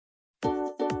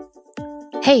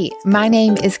Hey, my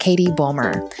name is Katie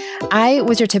Bulmer. I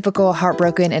was your typical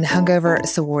heartbroken and hungover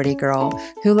sorority girl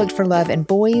who looked for love in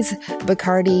boys,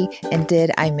 Bacardi, and did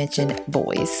I mention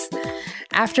boys?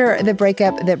 After the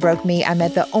breakup that broke me, I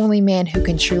met the only man who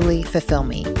can truly fulfill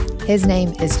me. His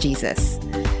name is Jesus.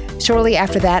 Shortly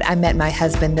after that, I met my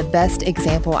husband, the best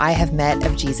example I have met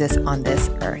of Jesus on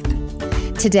this earth.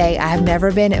 Today, I have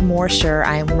never been more sure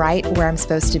I am right where I'm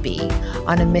supposed to be,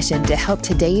 on a mission to help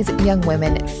today's young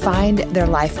women find their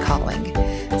life calling,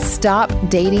 stop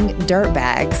dating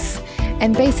dirtbags,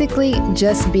 and basically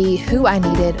just be who I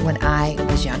needed when I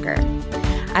was younger.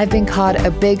 I've been called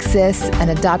a big sis, an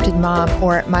adopted mom,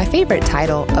 or my favorite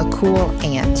title, a cool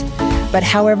aunt. But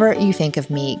however you think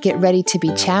of me, get ready to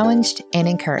be challenged and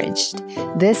encouraged.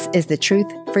 This is the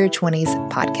Truth for Your 20s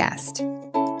podcast.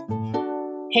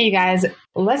 Hey, you guys,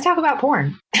 let's talk about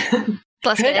porn.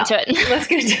 Let's get into it. Let's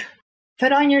get into it.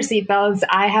 Put on your seatbelts.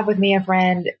 I have with me a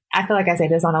friend. I feel like I say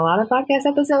this on a lot of podcast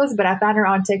episodes, but I found her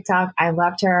on TikTok. I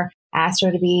loved her, asked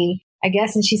her to be a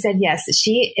guest, and she said yes.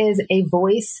 She is a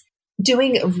voice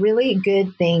doing really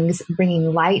good things,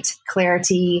 bringing light,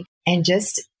 clarity, and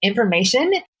just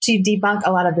information to debunk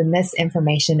a lot of the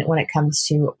misinformation when it comes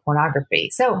to pornography.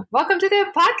 So welcome to the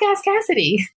podcast,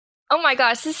 Cassidy. Oh my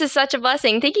gosh, this is such a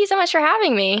blessing. Thank you so much for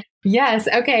having me. Yes.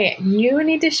 Okay. You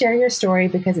need to share your story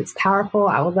because it's powerful.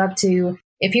 I would love to,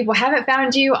 if people haven't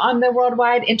found you on the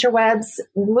worldwide interwebs,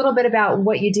 a little bit about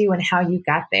what you do and how you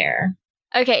got there.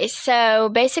 Okay, so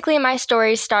basically my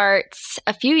story starts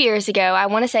a few years ago. I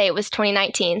want to say it was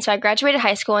 2019. So I graduated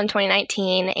high school in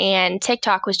 2019 and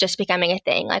TikTok was just becoming a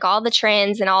thing. Like all the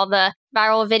trends and all the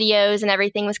viral videos and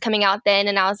everything was coming out then.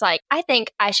 And I was like, I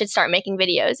think I should start making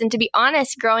videos. And to be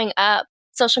honest, growing up,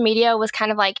 social media was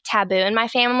kind of like taboo in my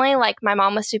family. Like my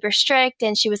mom was super strict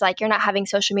and she was like, you're not having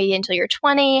social media until you're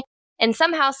 20. And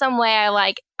somehow, some way,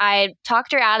 I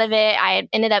talked her out of it. I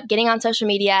ended up getting on social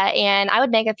media and I would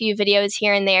make a few videos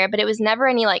here and there, but it was never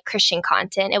any like Christian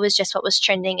content. It was just what was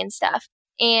trending and stuff.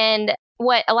 And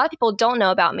what a lot of people don't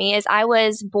know about me is I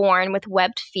was born with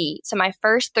webbed feet. So my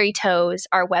first 3 toes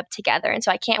are webbed together. And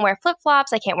so I can't wear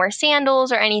flip-flops. I can't wear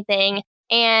sandals or anything.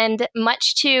 And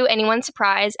much to anyone's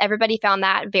surprise, everybody found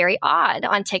that very odd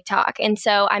on TikTok. And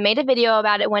so I made a video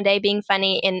about it one day being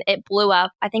funny and it blew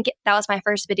up. I think that was my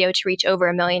first video to reach over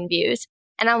 1 million views.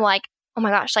 And I'm like, oh my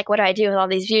gosh, like what do I do with all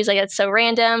these views? Like it's so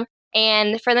random.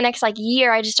 And for the next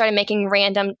year, I just started making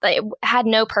random, it had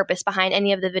no purpose behind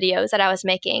any of the videos that I was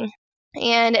making.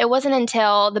 And it wasn't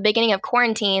until the beginning of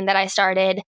quarantine that I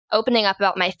started opening up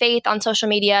about my faith on social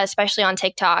media, especially on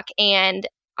TikTok. And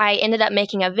I ended up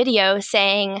making a video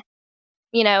saying,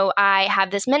 you know, I have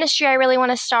this ministry I really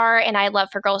want to start and I'd love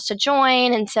for girls to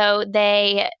join. And so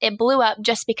it blew up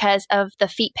just because of the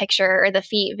feet picture or the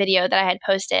feet video that I had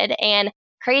posted. And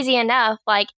crazy enough,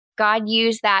 like God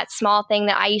used that small thing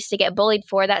that I used to get bullied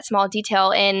for, that small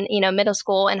detail in, middle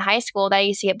school and high school that I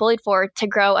used to get bullied for to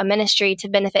grow a ministry to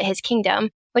benefit his kingdom,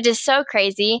 which is so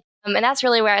crazy. And that's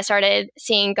really where I started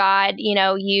seeing God,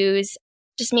 use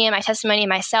just me and my testimony and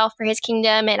myself for his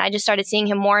kingdom. And I just started seeing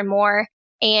him more and more.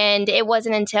 And it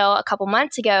wasn't until a couple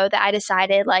months ago that I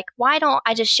decided, why don't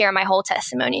I just share my whole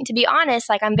testimony? And to be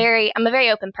honest, I'm a very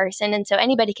open person. And so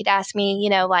anybody could ask me,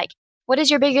 what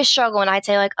is your biggest struggle? And I'd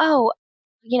say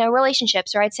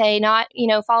relationships, or I'd say not,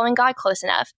 following God close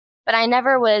enough. But I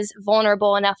never was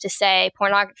vulnerable enough to say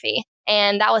pornography.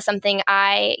 And that was something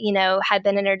I, had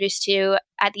been introduced to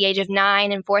at the age of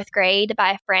 9 in 4th grade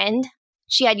by a friend.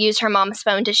 She had used her mom's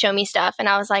phone to show me stuff. And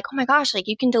I was like, oh my gosh,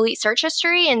 you can delete search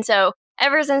history. And so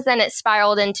ever since then, it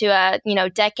spiraled into a,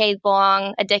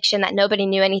 decade-long addiction that nobody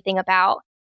knew anything about.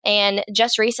 And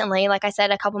just recently, like I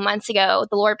said, a couple months ago,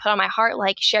 the Lord put on my heart,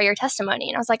 share your testimony.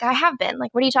 And I was like, I have been.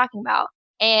 What are you talking about?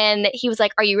 And he was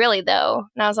like, are you really though?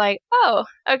 And I was like, oh,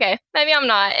 okay, maybe I'm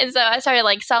not. And so I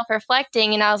started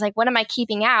self-reflecting and I was like, what am I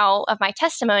keeping out of my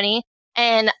testimony?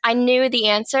 And I knew the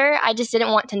answer. I just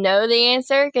didn't want to know the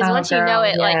answer because once you know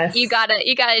it, yes. you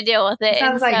gotta deal with it.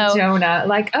 Sounds like Jonah.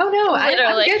 Oh no,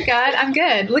 I'm good, God. I'm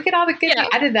good. Look at all the good. Yeah.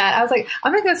 I did that. I was like,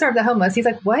 I'm gonna go serve the homeless. He's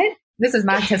like, what? This is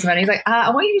my testimony. He's like,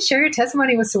 I want you to share your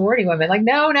testimony with sorority women.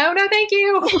 No, thank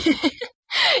you.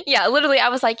 Yeah, literally, I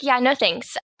was like, yeah, no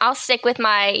thanks. I'll stick with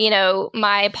my,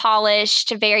 my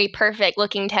polished, very perfect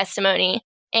looking testimony.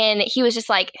 And he was just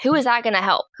like, who is that going to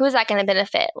help? Who is that going to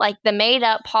benefit? The made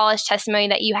up, polished testimony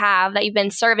that you have, that you've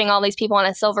been serving all these people on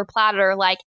a silver platter,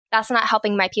 that's not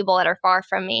helping my people that are far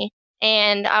from me.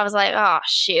 And I was like, oh,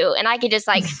 shoot. And I could just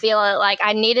feel it.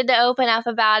 I needed to open up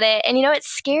about it. And, it's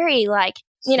scary.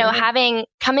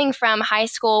 Coming from high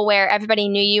school where everybody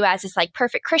knew you as this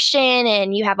perfect Christian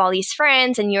and you have all these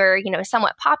friends and you're,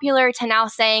 somewhat popular, to now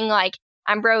saying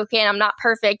I'm broken, I'm not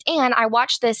perfect. And I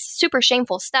watch this super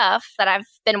shameful stuff that I've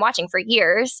been watching for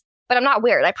years, but I'm not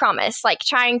weird, I promise. Like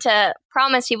trying to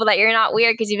promise people that you're not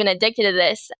weird because you've been addicted to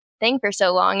this thing for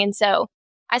so long. And so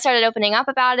I started opening up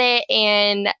about it,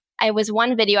 and it was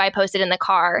one video I posted in the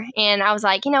car, and I was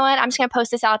like, you know what, I'm just going to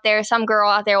post this out there. Some girl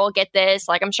out there will get this.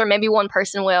 Like, I'm sure maybe one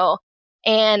person will.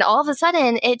 And all of a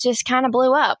sudden, it just kind of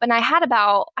blew up. And I had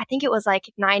about, I think it was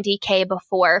like 90K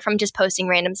before from just posting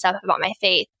random stuff about my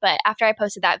faith. But after I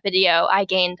posted that video, I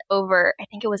gained over, I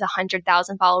think it was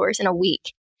 100,000 followers in a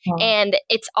week. Wow. And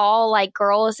it's all like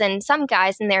girls and some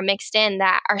guys in there mixed in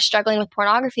that are struggling with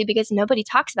pornography because nobody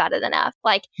talks about it enough.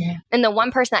 Like, and the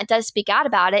one person that does speak out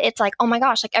about it, it's like, oh my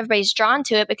gosh, like everybody's drawn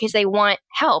to it because they want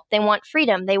help. They want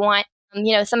freedom. They want,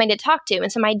 somebody to talk to.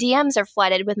 And so my DMs are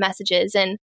flooded with messages,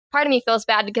 and part of me feels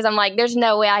bad because I'm like, there's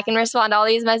no way I can respond to all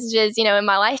these messages, in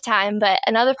my lifetime. But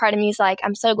another part of me is like,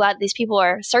 I'm so glad these people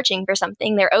are searching for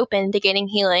something. They're open to getting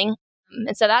healing.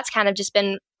 And so that's kind of just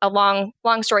been a long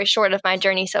story short of my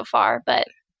journey so far. But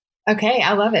okay,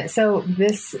 I love it. So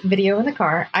this video in the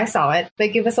car, I saw it,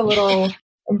 but give us a little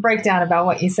breakdown about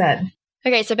what you said.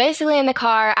 Okay, so basically in the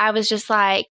car, I was just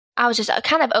kind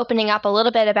of opening up a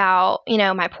little bit about,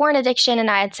 my porn addiction.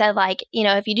 And I had said like,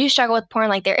 if you do struggle with porn,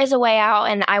 like there is a way out.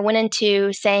 And I went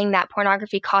into saying that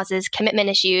pornography causes commitment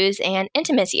issues and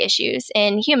intimacy issues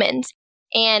in humans.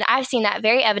 And I've seen that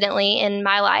very evidently in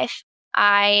my life.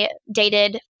 I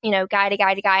dated, guy to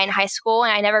guy to guy in high school,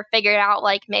 and I never figured out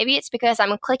like maybe it's because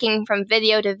I'm clicking from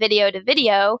video to video to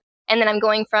video, and then I'm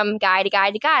going from guy to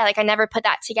guy to guy. Like I never put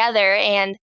that together,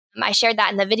 and I shared that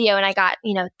in the video, and I got,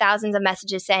 thousands of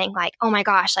messages saying like, oh my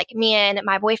gosh, like me and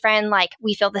my boyfriend, like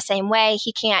we feel the same way.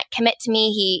 He can't commit to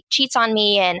me. He cheats on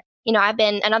me. And,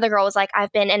 another girl was like,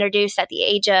 I've been introduced at the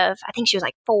age of, I think she was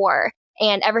like 4.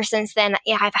 And ever since then,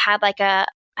 I've had like a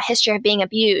history of being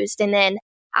abused. And then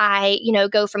I,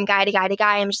 go from guy to guy to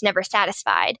guy. I'm just never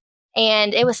satisfied.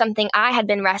 And it was something I had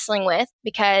been wrestling with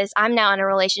because I'm now in a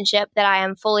relationship that I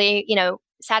am fully,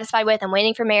 satisfied with. I'm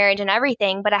waiting for marriage and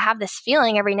everything. But I have this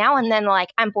feeling every now and then, like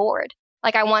I'm bored,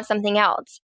 like I want something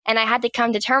else. And I had to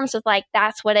come to terms with like,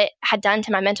 that's what it had done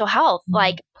to my mental health. Mm-hmm.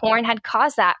 Like porn had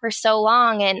caused that for so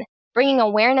long, and bringing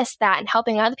awareness to that and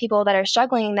helping other people that are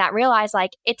struggling that realize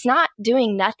like it's not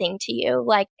doing nothing to you.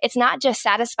 Like it's not just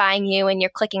satisfying you and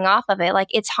you're clicking off of it. Like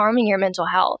it's harming your mental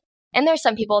health. And there's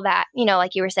some people that,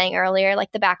 like you were saying earlier,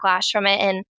 like the backlash from it.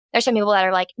 And there's some people that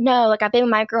are like, no, like I've been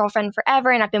with my girlfriend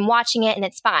forever and I've been watching it and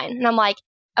it's fine. And I'm like,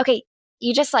 okay,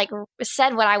 you just like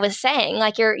said what I was saying.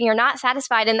 Like you're not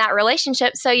satisfied in that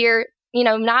relationship. So you're,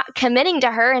 not committing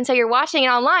to her. And so you're watching it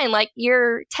online. Like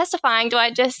you're testifying to what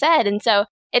I just said. And so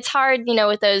it's hard,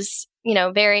 with those,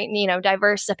 very,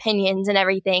 diverse opinions and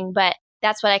everything. But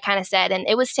that's what I kind of said. And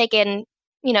it was taken,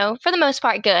 for the most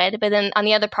part good. But then on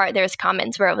the other part, there's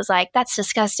comments where it was like, that's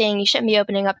disgusting. You shouldn't be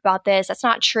opening up about this. That's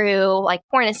not true. Like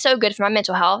porn is so good for my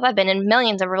mental health. I've been in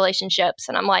millions of relationships.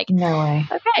 And I'm like, no way.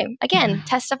 Okay. Again,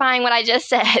 testifying what I just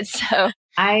said. So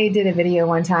I did a video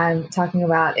one time talking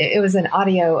about, it was an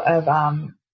audio of,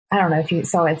 I don't know if you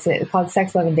saw it. It's called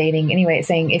Sex, Love, and Dating. Anyway, it's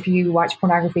saying if you watch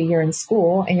pornography, you're in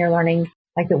school and you're learning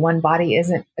like that one body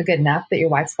isn't good enough, that your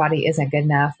wife's body isn't good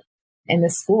enough. In the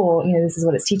school, this is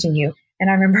what it's teaching you. And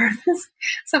I remember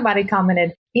somebody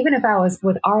commented, even if I was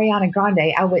with Ariana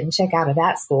Grande, I wouldn't check out of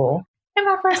that school. And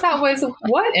my first thought was,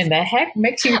 what in the heck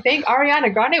makes you think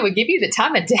Ariana Grande would give you the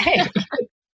time of day?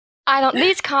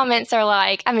 These comments are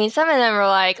like, some of them are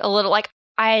like a little like,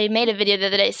 I made a video the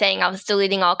other day saying I was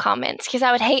deleting all comments because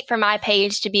I would hate for my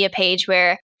page to be a page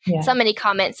where somebody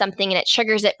comments something and it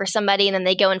triggers it for somebody and then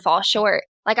they go and fall short.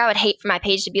 Like I would hate for my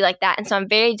page to be like that. And so I'm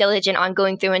very diligent on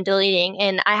going through and deleting,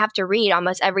 and I have to read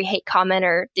almost every hate comment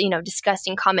or,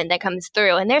 disgusting comment that comes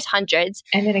through. And there's hundreds.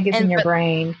 And then it gets in your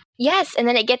brain. Yes. And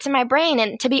then it gets in my brain.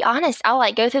 And to be honest, I'll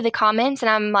like go through the comments and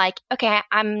I'm like, okay,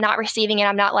 I'm not receiving it.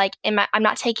 I'm not like, I'm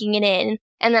not taking it in.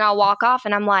 And then I'll walk off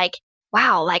and I'm like,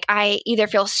 wow, like I either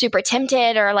feel super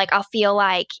tempted or like I'll feel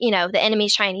like, the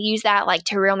enemy's trying to use that like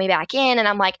to reel me back in. And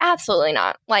I'm like, absolutely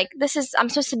not. Like I'm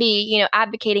supposed to be,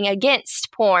 advocating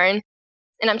against porn,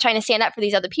 and I'm trying to stand up for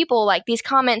these other people. Like these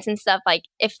comments and stuff, like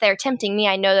if they're tempting me,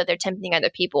 I know that they're tempting other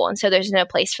people. And so there's no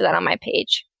place for that on my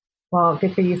page. Well,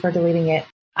 good for you for deleting it.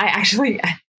 I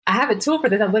have a tool for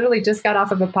this. I literally just got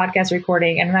off of a podcast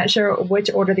recording and I'm not sure which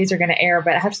order these are going to air,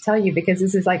 but I have to tell you because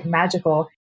this is like magical.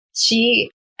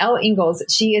 Elle Ingalls,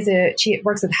 she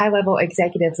works with high-level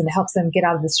executives and helps them get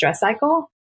out of the stress cycle.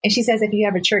 And she says if you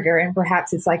have a trigger and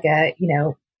perhaps it's like a,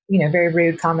 very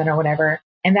rude comment or whatever,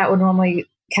 and that would normally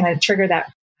kind of trigger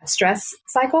that stress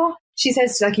cycle. She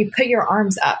says like you put your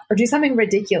arms up or do something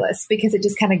ridiculous because it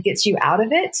just kind of gets you out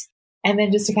of it. And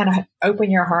then just to kind of open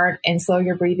your heart and slow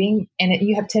your breathing. And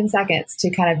you have 10 seconds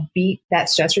to kind of beat that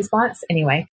stress response.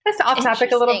 Anyway, that's off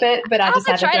topic a little bit, but I just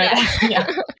had to try that.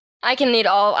 Yeah. I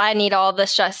need all the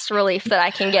stress relief that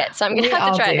I can get. So I'm going to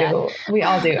have to try that. We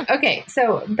all do. Okay.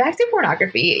 So back to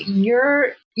pornography.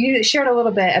 You shared a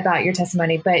little bit about your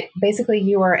testimony, but basically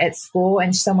you were at school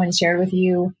and someone shared with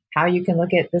you how you can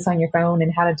look at this on your phone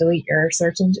and how to delete your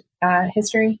search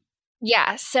history.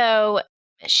 Yeah. So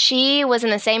she was in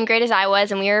the same grade as I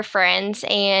was, and we were friends,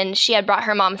 and she had brought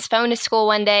her mom's phone to school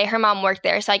one day. Her mom worked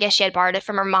there, so I guess she had borrowed it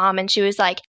from her mom, and she was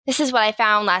like, this is what I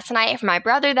found last night from my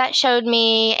brother that showed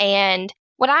me. And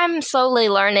what I'm slowly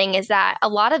learning is that a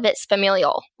lot of it's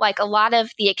familial. Like a lot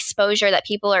of the exposure that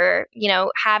people are,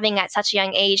 having at such a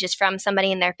young age is from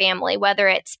somebody in their family, whether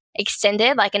it's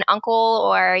extended, like an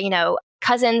uncle or,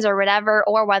 cousins or whatever,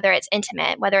 or whether it's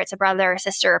intimate, whether it's a brother or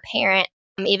sister or parent,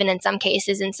 even in some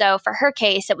cases. And so for her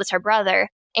case, it was her brother.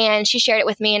 And she shared it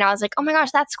with me and I was like, oh my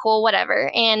gosh, that's cool,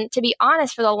 whatever. And to be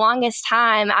honest, for the longest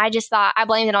time, I just thought I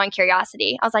blamed it on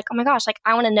curiosity. I was like, oh my gosh, like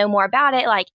I want to know more about it.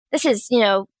 Like this is,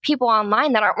 people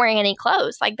online that aren't wearing any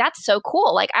clothes. Like that's so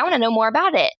cool. Like I want to know more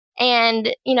about it.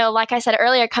 And, like I said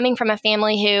earlier, coming from a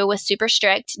family who was super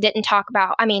strict, didn't talk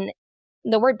about,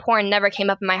 the word porn never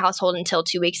came up in my household until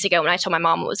 2 weeks ago when I told my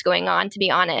mom what was going on, to be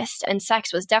honest. And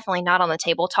sex was definitely not on the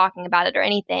table talking about it or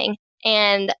anything.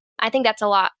 And I think that's a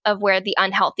lot of where the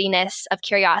unhealthiness of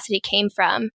curiosity came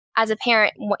from. As a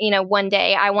parent, one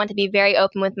day I want to be very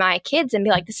open with my kids and be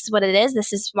like, this is what it is.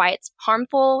 This is why it's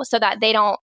harmful, so that they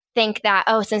don't think that,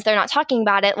 oh, since they're not talking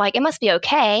about it, like it must be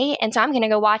okay. And so I'm going to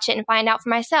go watch it and find out for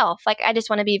myself. Like I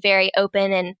just want to be very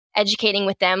open and educating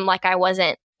with them like I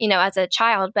wasn't, as a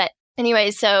child. But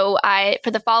anyway, so for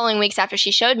the following weeks after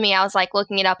she showed me, I was like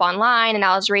looking it up online and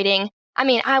I was reading.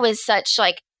 I was such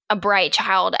like a bright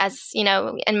child, as in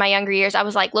my younger years. I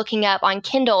was like looking up on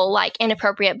Kindle like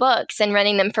inappropriate books and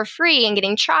renting them for free and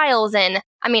getting trials. And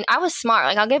I was smart.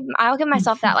 Like I'll give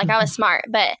myself that. Like I was smart,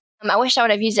 but I wish I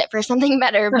would have used it for something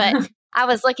better. But I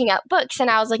was looking up books and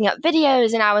I was looking up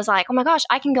videos and I was like, oh my gosh,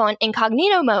 I can go in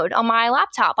incognito mode on my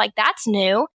laptop. Like that's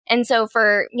new. And so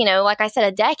for, like I said,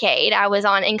 a decade, I was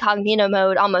on incognito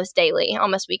mode almost daily,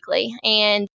 almost weekly.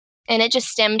 And it just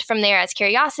stemmed from there as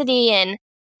curiosity. And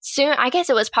soon, I guess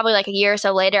it was probably like a year or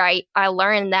so later, I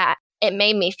learned that it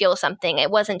made me feel something. It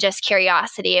wasn't just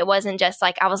curiosity. It wasn't just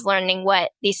like I was learning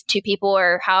what these two people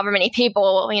or however many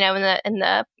people, in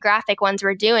the graphic ones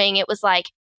were doing. It was like,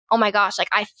 oh my gosh, like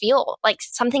I feel like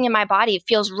something in my body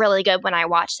feels really good when I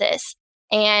watch this.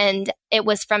 And it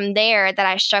was from there that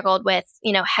I struggled with,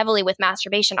 heavily with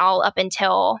masturbation all up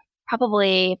until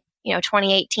probably,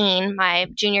 2018, my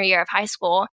junior year of high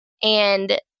school.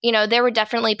 And there were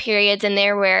definitely periods in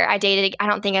there where I dated, I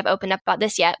don't think I've opened up about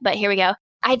this yet, but here we go.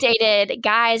 I dated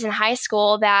guys in high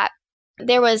school that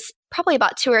there was probably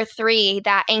about 2 or 3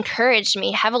 that encouraged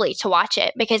me heavily to watch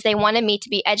it because they wanted me to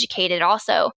be educated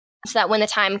also. So that when the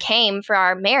time came for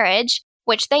our marriage,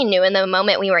 which they knew in the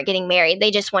moment we weren't getting married, they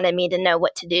just wanted me to know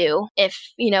what to do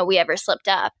if, we ever slipped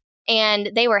up. And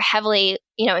they were heavily,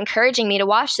 encouraging me to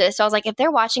watch this. So I was like, if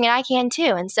they're watching it, I can too.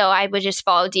 And so I would just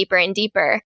follow deeper and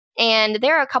deeper. And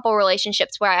there are a couple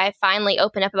relationships where I finally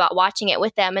open up about watching it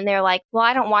with them. And they're like, well,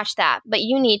 I don't watch that, but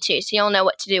you need to, so you'll know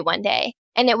what to do one day.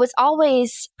 And it was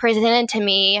always presented to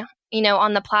me,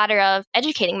 on the platter of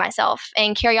educating myself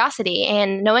and curiosity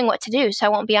and knowing what to do so I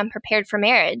won't be unprepared for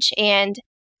marriage. And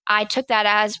I took that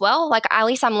as, well, like at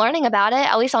least I'm learning about it.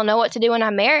 At least I'll know what to do when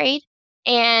I'm married.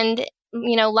 And,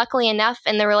 luckily enough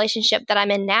in the relationship that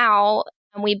I'm in now,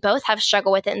 we both have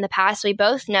struggled with it in the past. We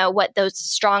both know what those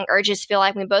strong urges feel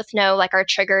like. We both know like our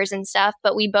triggers and stuff,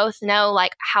 but we both know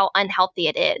like how unhealthy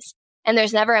it is. And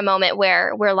there's never a moment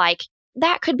where we're like,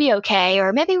 that could be okay,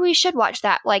 or maybe we should watch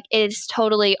that. Like it is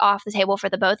totally off the table for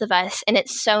the both of us. And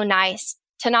it's so nice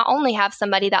to not only have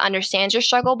somebody that understands your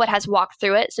struggle, but has walked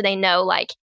through it. So they know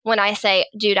like when I say,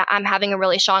 dude, I'm having a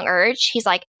really strong urge, he's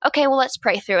like, okay, well, let's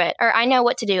pray through it. Or I know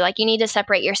what to do. Like you need to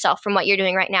separate yourself from what you're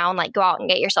doing right now and like go out and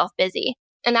get yourself busy.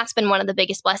 And that's been one of the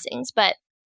biggest blessings. But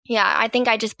yeah, I think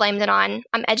I just blamed it on,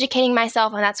 I'm educating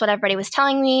myself and that's what everybody was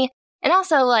telling me. And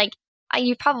also like,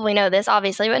 you probably know this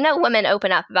obviously, but no women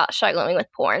open up about struggling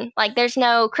with porn. Like there's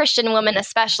no Christian women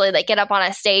especially that get up on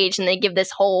a stage and they give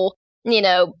this whole,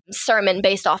 sermon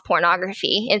based off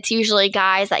pornography. It's usually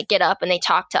guys that get up and they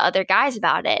talk to other guys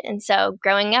about it. And so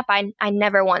growing up, I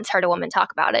never once heard a woman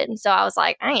talk about it. And so I was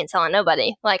like, I ain't telling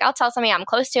nobody. Like I'll tell somebody I'm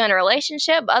close to in a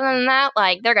relationship. But other than that,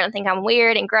 like they're going to think I'm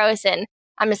weird and gross and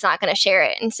I'm just not going to share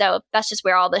it. And so that's just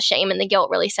where all the shame and the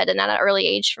guilt really set in at an early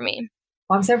age for me.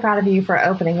 Well, I'm so proud of you for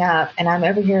opening up. And I'm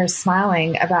over here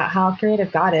smiling about how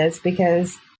creative God is,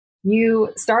 because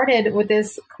you started with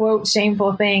this quote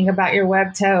shameful thing about your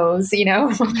web toes,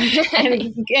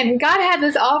 and God had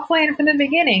this all planned from the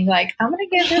beginning. Like, I'm going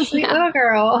to get this sweet little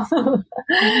girl,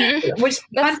 which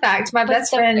fun fact, my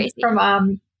best friend crazy.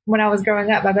 From when I was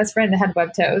growing up, my best friend had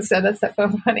web toes. So that's so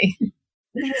funny.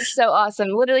 So awesome.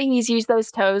 Literally, he's used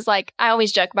those toes. Like, I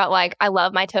always joke about, like, I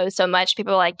love my toes so much.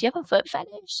 People are like, do you have a foot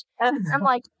fetish? I'm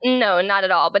like, no, not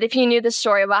at all. But if you knew the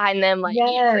story behind them, like,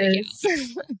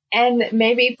 yes. And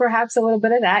maybe perhaps a little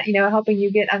bit of that, helping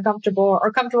you get uncomfortable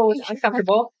or comfortable with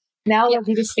uncomfortable. Now let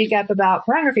you to speak up about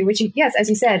pornography, which, yes, as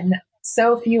you said,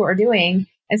 so few are doing.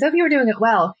 And so few are doing it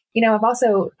well. I've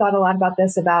also thought a lot about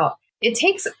this, about it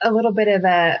takes a little bit of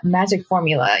a magic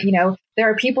formula. There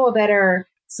are people that are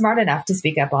smart enough to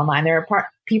speak up online. There are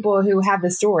people who have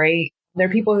the story. There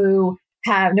are people who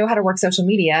know how to work social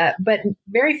media, but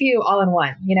very few all in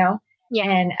one, Yeah.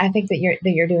 And I think that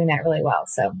you're doing that really well.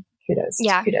 So kudos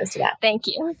to that. Thank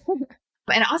you.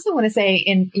 And I also want to say,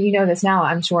 and this now,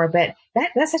 I'm sure, but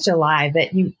that's such a lie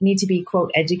that you need to be,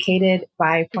 quote, educated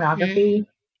by pornography.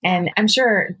 Mm-hmm. And I'm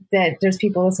sure that there's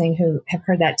people listening who have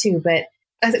heard that too. But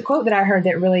as a quote that I heard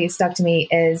that really stuck to me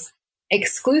is,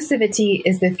 exclusivity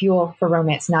is the fuel for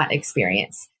romance, not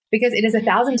experience. Because it is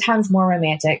 1,000 times more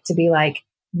romantic to be like,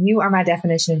 you are my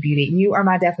definition of beauty. You are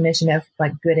my definition of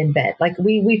like good in bed. Like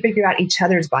we figure out each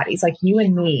other's bodies, like you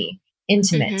and me,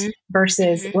 intimate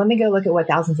versus let me go look at what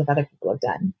thousands of other people have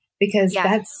done. Because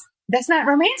that's not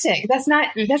romantic. That's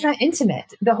not intimate.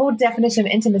 The whole definition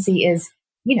of intimacy is,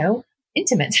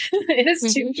 intimate. It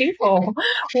is two people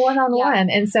one-on-one.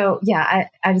 And so, I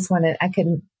just I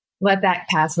couldn't let that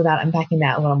pass without unpacking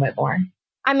that a little bit more.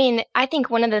 I mean, I think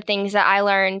one of the things that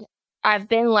I've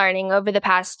been learning over the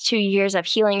past 2 years of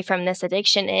healing from this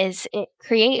addiction is it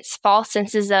creates false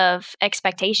senses of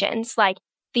expectations. Like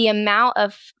the amount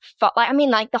of,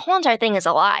 the whole entire thing is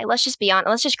a lie. Let's just be honest.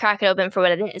 Let's just crack it open for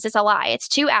what it is. It's a lie. It's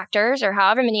two actors or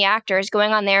however many actors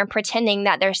going on there and pretending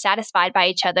that they're satisfied by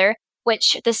each other,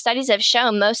 which the studies have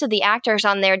shown most of the actors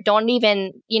on there aren't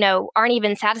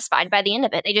even satisfied by the end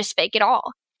of it. They just fake it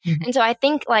all. Mm-hmm. And so I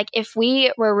think like if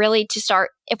we want to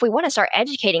start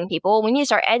educating people, we need to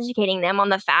start educating them on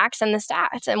the facts and the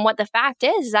stats. And what the fact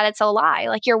is that it's a lie.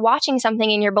 Like you're watching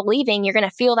something and you're believing you're going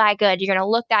to feel that good. You're going to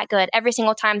look that good. Every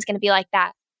single time is going to be like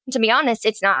that. And to be honest,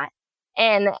 it's not.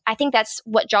 And I think that's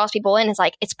what draws people in is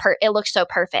like, it looks so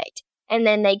perfect. And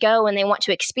then they go and they want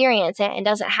to experience it. And it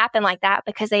doesn't happen like that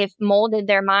because they've molded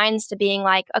their minds to being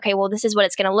like, okay, well, this is what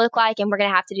it's going to look like. And we're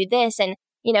going to have to do this. And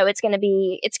it's going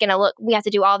to look, we have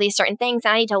to do all these certain things.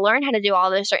 And I need to learn how to do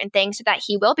all those certain things so that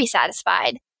he will be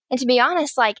satisfied. And to be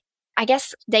honest, like, I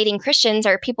guess dating Christians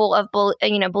or people of,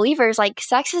 believers, like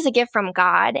sex is a gift from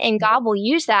God and God will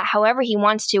use that however he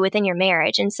wants to within your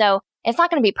marriage. And so it's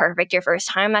not going to be perfect your first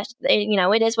time.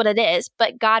 It is what it is,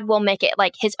 but God will make it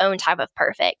like his own type of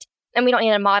perfect. And we don't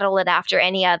need to model it after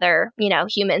any other,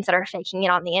 humans that are faking it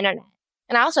on the internet.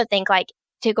 And I also think like,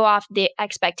 to go off the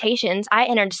expectations, I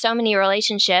entered so many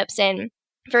relationships. And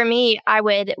for me, I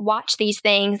would watch these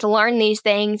things, learn these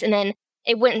things, and then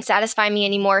it wouldn't satisfy me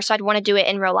anymore. So I'd want to do it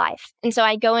in real life. And so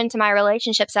I'd go into my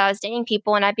relationships. I was dating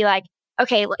people and I'd be like,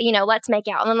 okay, let's make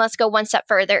out. And then let's go one step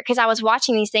further. Because I was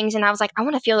watching these things and I was like, I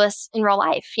want to feel this in real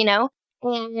life,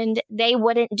 And they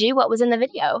wouldn't do what was in the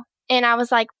video. And I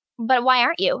was like, but why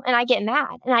aren't you? And I get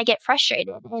mad and I get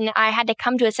frustrated. And I had to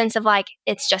come to a sense of like,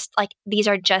 it's just like, these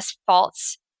are just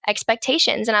false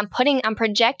expectations. And I'm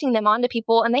projecting them onto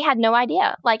people and they had no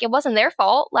idea. Like it wasn't their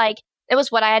fault. Like it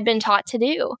was what I had been taught to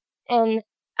do. And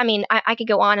I mean, I could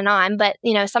go on, but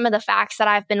some of the facts that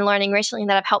I've been learning recently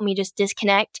that have helped me just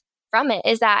disconnect from it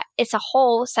is that it's a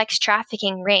whole sex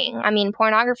trafficking ring. I mean,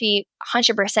 pornography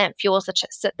 100% fuels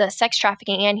the sex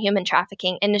trafficking and human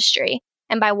trafficking industry.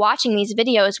 And by watching these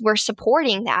videos, we're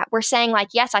supporting that. We're saying like,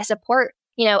 yes, I support,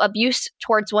 abuse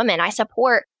towards women. I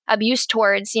support abuse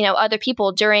towards, other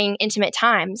people during intimate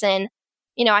times. And,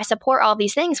 I support all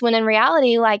these things when in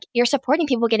reality, like you're supporting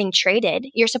people getting traded.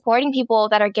 You're supporting people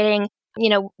that are getting,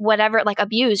 whatever, like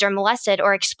abused or molested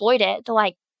or exploited.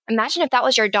 Like imagine if that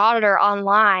was your daughter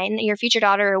online, your future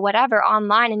daughter or whatever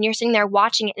online, and you're sitting there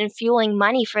watching it and fueling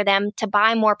money for them to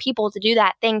buy more people to do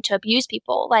that thing, to abuse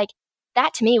people. Like,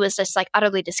 that to me was just like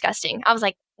utterly disgusting. I was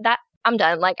like, I'm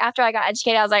done. Like after I got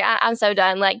educated, I was like, I'm so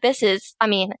done. Like this is,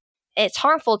 it's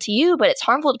harmful to you, but it's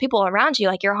harmful to people around you.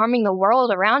 Like you're harming the world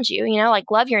around you,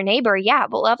 like love your neighbor. Yeah.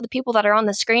 But love the people that are on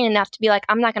the screen enough to be like,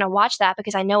 I'm not going to watch that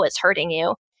because I know it's hurting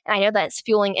you. And I know that it's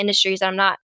fueling industries that I'm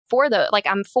not for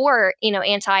I'm for,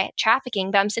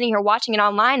 anti-trafficking, but I'm sitting here watching it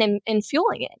online and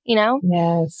fueling it,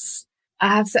 Yes.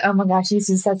 Oh my gosh. You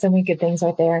just said so many good things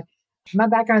right there. My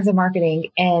background's in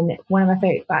marketing, and one of my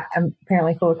favorite, I'm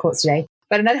apparently full of quotes today,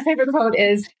 but another favorite quote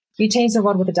is, you change the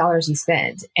world with the dollars you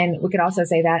spend. And we could also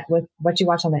say that with what you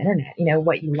watch on the internet,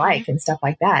 what you like and stuff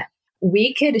like that.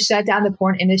 We could shut down the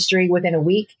porn industry within a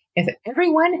week if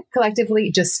everyone collectively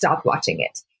just stopped watching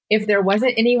it. If there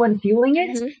wasn't anyone fueling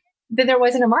it, then there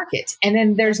wasn't a market. And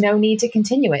then there's no need to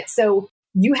continue it. So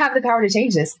you have the power to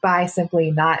change this by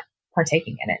simply not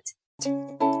partaking in it.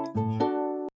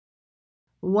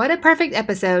 What a perfect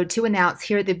episode to announce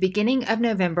here at the beginning of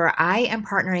November. I am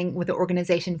partnering with the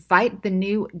organization Fight the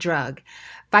New Drug.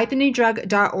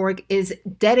 FightTheNewDrug.org is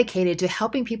dedicated to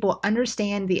helping people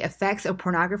understand the effects of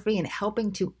pornography and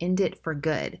helping to end it for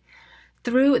good.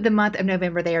 Through the month of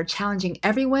November, they are challenging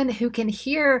everyone who can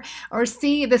hear or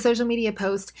see the social media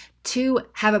post to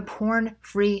have a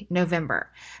porn-free November.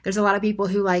 There's a lot of people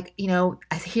who I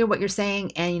hear what you're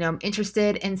saying and, I'm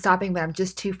interested in stopping, but I'm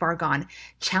just too far gone.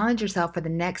 Challenge yourself for the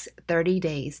next 30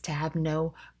 days to have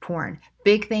no porn.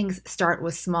 Big things start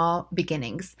with small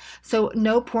beginnings. So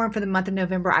no porn for the month of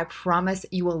November. I promise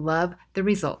you will love the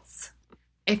results.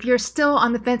 If you're still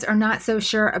on the fence or not so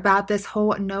sure about this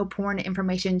whole no porn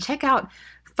information, check out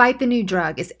Fight the New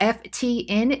Drug. It's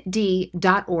FTND.org,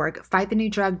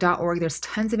 FightTheNewDrug.org. There's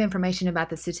tons of information about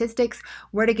the statistics,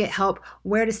 where to get help,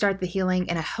 where to start the healing,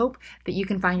 and I hope that you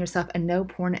can find yourself a no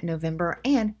porn November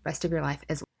and rest of your life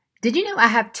as well. Did you know I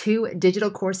have 2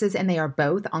 digital courses and they are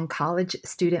both on college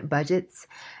student budgets?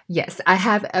 Yes, I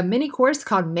have a mini course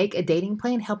called Make a Dating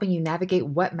Plan, helping you navigate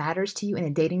what matters to you in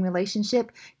a dating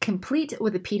relationship, complete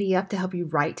with a PDF to help you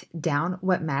write down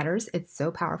what matters. It's so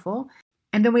powerful.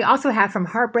 And then we also have From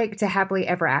Heartbreak to Happily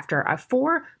Ever After, a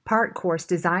 4-part course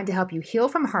designed to help you heal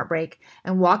from heartbreak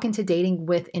and walk into dating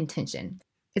with intention.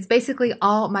 It's basically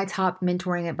all my top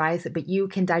mentoring advice, but you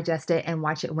can digest it and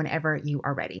watch it whenever you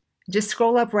are ready. Just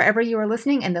scroll up wherever you are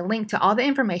listening, and the link to all the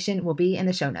information will be in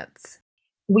the show notes.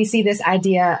 We see this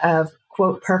idea of,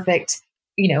 quote, perfect,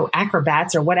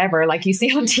 acrobats or whatever, like you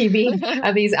see on TV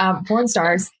of these porn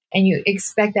stars, and you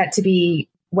expect that to be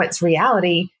what's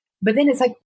reality. But then it's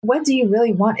like, what do you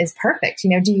really want is perfect?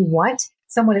 Do you want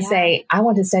someone to say, I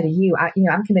want to study you.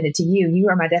 I'm committed to you. You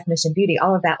are my definition of beauty.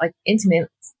 All of that, like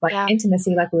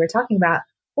intimacy, like we were talking about.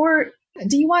 Or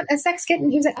do you want a sex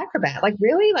kitten who's an acrobat? Like,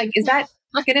 really? Like, is that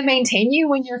going to maintain you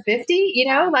when you're 50?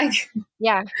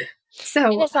 Yeah.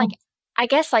 So and it's I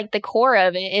guess the core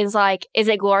of it is is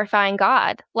it glorifying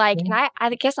God? And I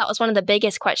guess that was one of the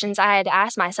biggest questions I had to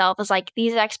ask myself is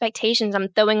these expectations I'm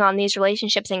throwing on these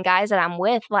relationships and guys that I'm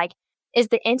with, is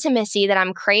the intimacy that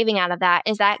I'm craving out of that,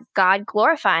 is that God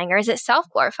glorifying or is it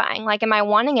self-glorifying? Am I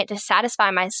wanting it to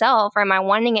satisfy myself or am I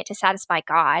wanting it to satisfy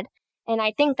God? And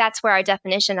I think that's where our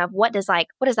definition of what does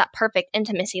that perfect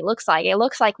intimacy looks like. It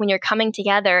looks like when you're coming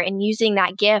together and using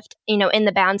that gift, in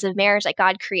the bounds of marriage that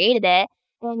God created it.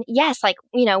 And yes,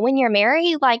 when you're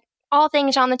married, all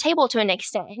things are on the table to an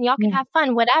extent and y'all can have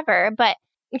fun, whatever. But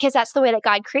because that's the way that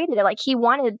God created it, He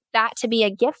wanted that to be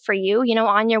a gift for you,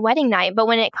 on your wedding night. But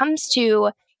when it comes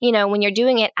to, when you're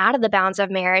doing it out of the bounds of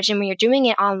marriage and when you're doing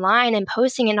it online and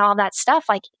posting and all that stuff,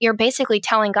 you're basically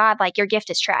telling God, your gift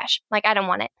is trash. I don't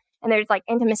want it. And there's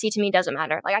intimacy to me doesn't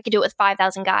matter. I could do it with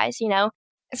 5,000 guys,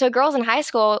 So girls in high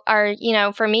school are,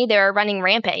 for me, they're running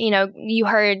rampant. You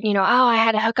heard, oh, I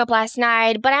had a hookup last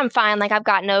night, but I'm fine. I've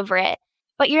gotten over it.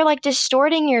 But you're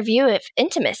distorting your view of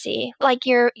intimacy.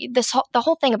 The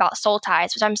whole thing about soul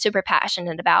ties, which I'm super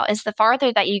passionate about, is the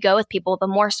farther that you go with people, the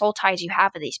more soul ties you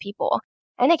have with these people.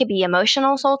 And it could be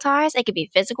emotional soul ties. It could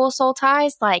be physical soul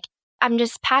ties. I'm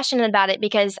just passionate about it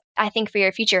because I think for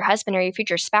your future husband or your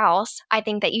future spouse, I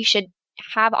think that you should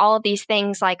have all of these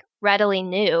things readily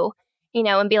new,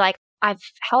 and be I've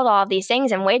held all of these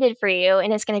things and waited for you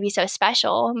and it's going to be so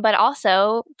special. But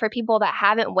also for people that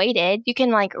haven't waited, you can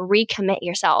recommit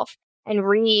yourself and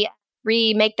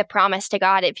remake the promise to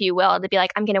God, if you will, to be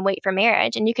I'm going to wait for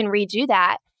marriage, and you can redo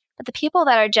that. But the people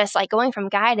that are just going from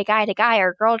guy to guy to guy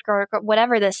or girl to girl,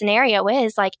 whatever the scenario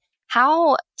is,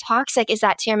 how toxic is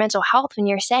that to your mental health when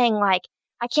you're saying I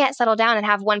can't settle down and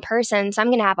have one person, so I'm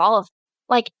going to have all of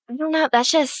I don't know. That's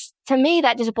just, to me,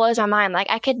 that just blows my mind.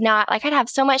 I could not, I'd have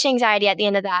so much anxiety at the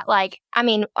end of that.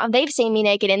 They've seen me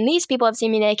naked and these people have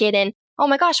seen me naked and, oh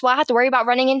my gosh, well, I have to worry about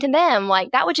running into them.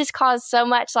 That would just cause so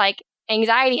much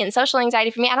anxiety and social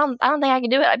anxiety for me. I don't think I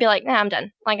could do it. I'd be nah, I'm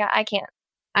done. I can't.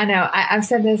 I know I've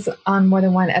said this on more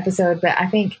than one episode, but I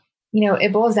think,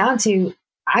 it boils down to,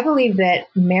 I believe that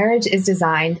marriage is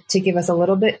designed to give us a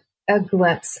little bit a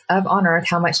glimpse of on earth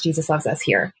how much Jesus loves us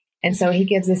here. And so he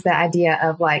gives us the idea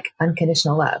of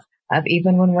unconditional love, of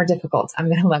even when we're difficult, I'm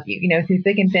going to love you, through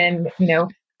thick and thin,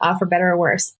 for better or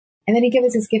worse. And then he gives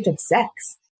us this gift of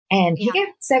sex. And he gave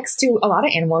sex to a lot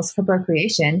of animals for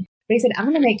procreation. But he said, I'm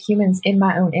going to make humans in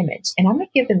my own image, and I'm going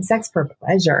to give them sex for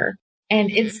pleasure.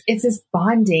 And it's this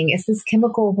bonding, it's this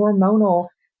chemical, hormonal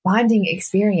bonding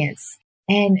experience.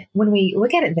 And when we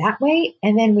look at it that way,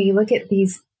 and then we look at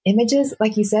these images,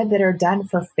 like you said, that are done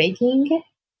for faking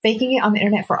it on the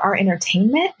internet for our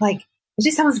entertainment, like it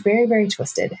just sounds very, very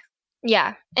twisted.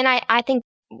 Yeah. And I think,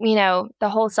 the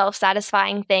whole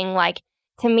self-satisfying thing, like,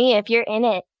 to me, if you're in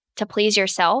it to please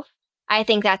yourself, I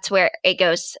think that's where it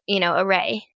goes,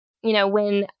 array.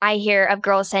 When I hear of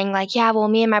girls saying like, yeah, well,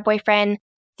 me and my boyfriend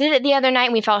did it the other night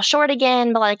and we fell short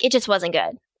again, but like, it just wasn't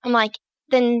good. I'm like,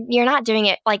 then you're not doing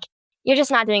it. Like, you're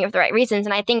just not doing it for the right reasons.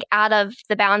 And I think out of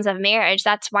the bounds of marriage,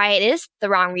 that's why it is the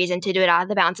wrong reason to do it out of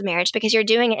the bounds of marriage, because you're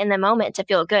doing it in the moment to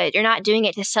feel good. You're not doing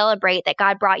it to celebrate that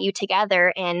God brought you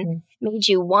together and made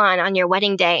you one on your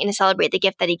wedding day and to celebrate the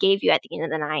gift that he gave you at the end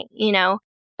of the night,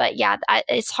 But yeah,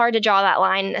 it's hard to draw that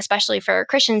line, especially for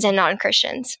Christians and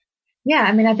non-Christians. Yeah.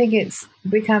 I mean, I think it's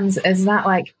not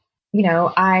like,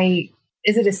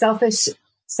 is it a selfish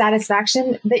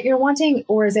satisfaction that you're wanting,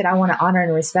 or is it, I want to honor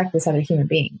and respect this other human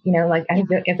being? I think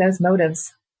that if those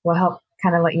motives will help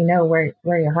kind of let you know where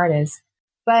your heart is.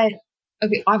 But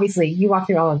okay, obviously you walk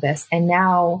through all of this and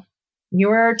now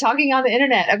you're talking on the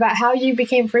internet about how you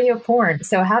became free of porn.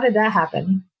 So how did that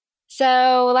happen?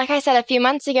 So like I said, a few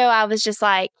months ago, I was just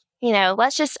like,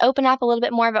 let's just open up a little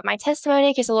bit more about my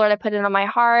testimony because the Lord had put it on my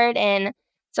heart. And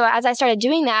so as I started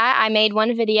doing that, I made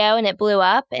one video and it blew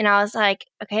up. And I was like,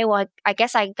 okay, well, I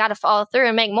guess I got to follow through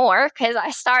and make more because I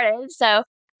started. So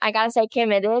I got to stay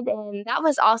committed. And that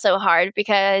was also hard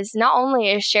because not only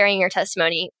is sharing your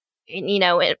testimony,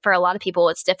 for a lot of people,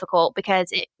 it's difficult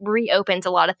because it reopens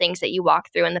a lot of things that you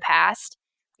walked through in the past.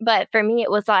 But for me, it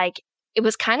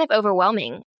was kind of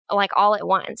overwhelming, like all at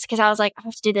once, because I was like, I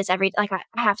have to do this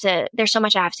there's so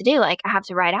much I have to do. Like I have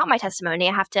to write out my testimony.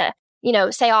 I have to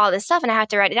say all this stuff and I have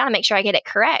to write it down and make sure I get it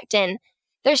correct. And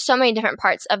there's so many different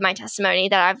parts of my testimony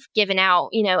that I've given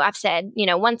out. I've said,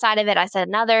 one side of it, I said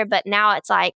another, but now it's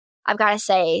like, I've got to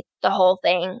say the whole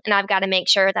thing and I've got to make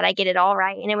sure that I get it all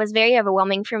right. And it was very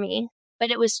overwhelming for me,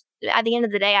 but it was, at the end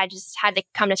of the day, I just had to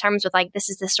come to terms with like, this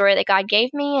is the story that God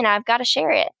gave me and I've got to share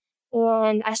it.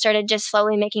 And I started just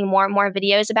slowly making more and more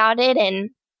videos about it. And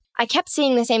I kept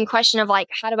seeing the same question of like,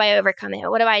 how do I overcome it?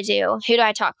 What do I do? Who do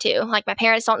I talk to? Like my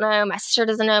parents don't know, my sister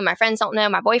doesn't know, my friends don't know,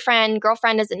 my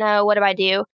girlfriend doesn't know. What do I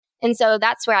do? And so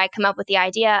that's where I come up with the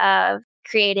idea of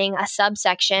creating a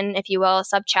subsection, if you will, a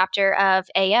subchapter of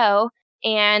AO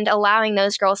and allowing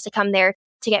those girls to come there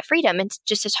to get freedom and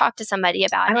just to talk to somebody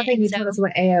about it. I don't think you told us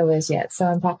what AO is yet, so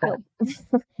I'm talking.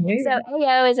 So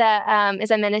AO is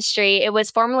a ministry. It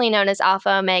was formerly known as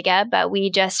Alpha Omega, but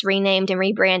we just renamed and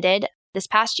rebranded this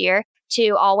past year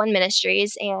to All One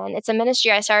Ministries. And it's a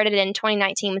ministry I started in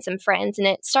 2019 with some friends. And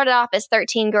it started off as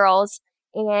 13 girls.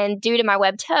 And due to my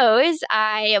web toes,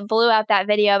 I blew up that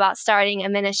video about starting a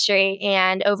ministry.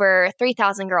 And over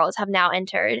 3,000 girls have now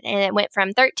entered. And it went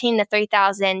from 13 to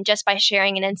 3,000 just by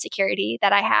sharing an insecurity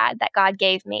that I had that God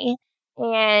gave me.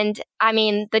 And I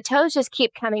mean, the toes just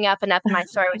keep coming up and up in my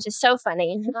story, which is so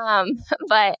funny.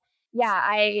 But yeah,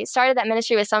 I started that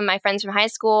ministry with some of my friends from high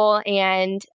school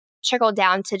and trickled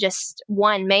down to just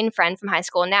one main friend from high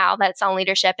school now that's on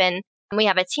leadership. And we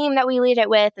have a team that we lead it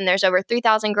with, and there's over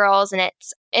 3,000 girls, and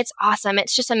it's awesome.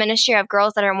 It's just a ministry of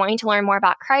girls that are wanting to learn more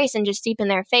about Christ and just deepen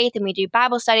their faith. And we do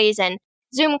Bible studies and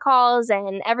Zoom calls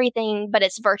and everything, but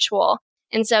it's virtual.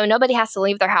 And so nobody has to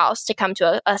leave their house to come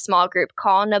to a small group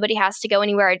call. Nobody has to go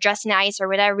anywhere dressed nice or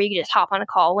whatever. You can just hop on a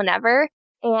call whenever.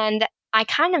 And I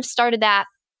kind of started that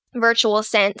virtual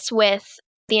sense with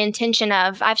the intention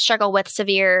of, I've struggled with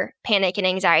severe panic and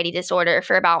anxiety disorder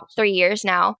for about 3 years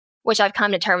now, which I've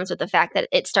come to terms with the fact that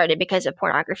it started because of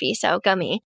pornography. So go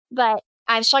me. But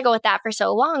I've struggled with that for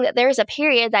so long that there was a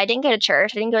period that I didn't go to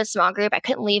church. I didn't go to small group. I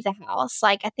couldn't leave the house.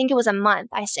 Like, I think it was a month.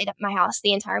 I stayed at my house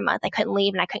the entire month. I couldn't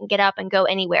leave and I couldn't get up and go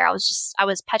anywhere. I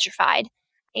was petrified.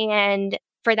 And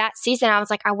for that season, I was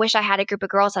like, I wish I had a group of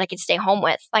girls that I could stay home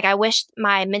with. Like, I wish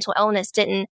my mental illness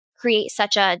didn't create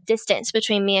such a distance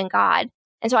between me and God.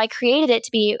 And so I created it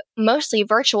to be mostly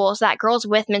virtual so that girls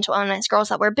with mental illness, girls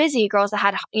that were busy, girls that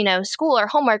had, school or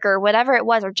homework or whatever it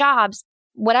was, or jobs,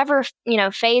 whatever,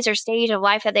 phase or stage of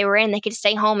life that they were in, they could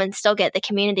stay home and still get the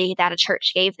community that a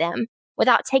church gave them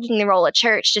without taking the role of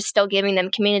church, just still giving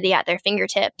them community at their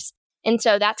fingertips. And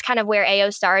so that's kind of where AO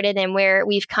started, and where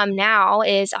we've come now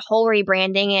is a whole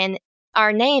rebranding, and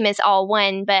our name is All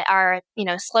One, but our,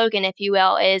 slogan, if you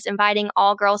will, is inviting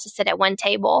all girls to sit at one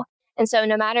table. And so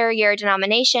no matter your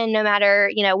denomination, no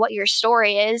matter, what your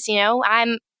story is,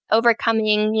 I'm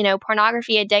overcoming,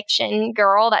 pornography addiction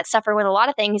girl that suffered with a lot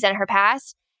of things in her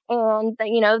past. And,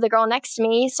 the girl next to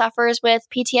me suffers with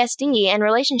PTSD and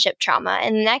relationship trauma.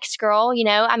 And the next girl,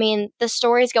 the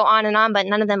stories go on and on, but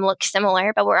none of them look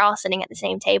similar, but we're all sitting at the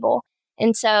same table.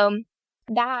 And so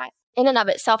that in and of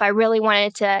itself, I really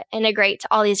wanted to integrate to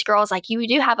all these girls. Like, you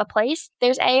do have a place,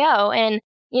 there's AO. And,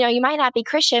 you might not be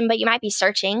Christian, but you might be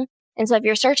searching. And so if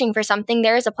you're searching for something,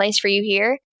 there is a place for you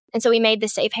here. And so we made the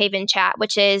Safe Haven chat,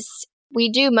 which is, we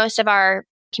do most of our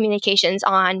communications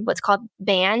on what's called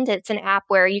Band. It's an app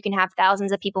where you can have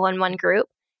thousands of people in one group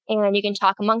and you can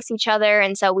talk amongst each other.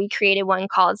 And so we created one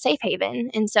called Safe Haven.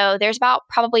 And so there's about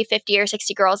probably 50 or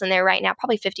 60 girls in there right now,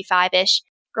 probably 55-ish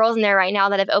girls in there right now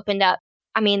that have opened up.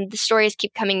 The stories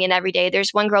keep coming in every day.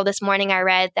 There's one girl this morning I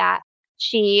read that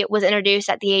she was introduced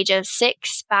at the age of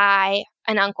 6 by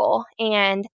an uncle.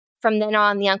 And from then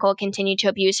on, the uncle continued to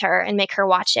abuse her and make her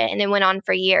watch it. And it went on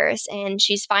for years. And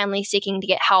she's finally seeking to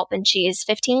get help. And she is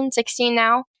 15, 16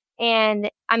 now.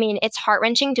 And it's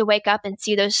heart-wrenching to wake up and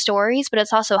see those stories, but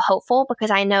it's also hopeful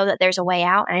because I know that there's a way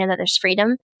out. I know that there's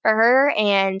freedom for her.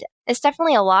 And it's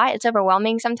definitely a lot. It's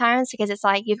overwhelming sometimes because it's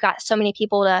like you've got so many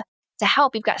people to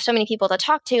help. You've got so many people to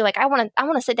talk to. Like, I want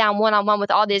to sit down one-on-one with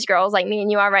all these girls like me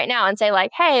and you are right now and say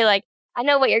like, hey, like, I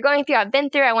know what you're going through. I've been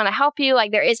through. I want to help you.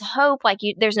 Like, there is hope. Like,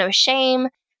 there's no shame.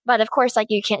 But of course, like,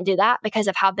 you can't do that because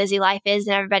of how busy life is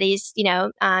and everybody's,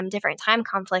 different time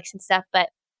conflicts and stuff. But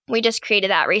we just created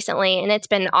that recently and it's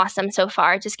been awesome so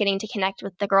far, just getting to connect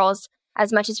with the girls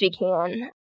as much as we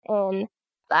can. And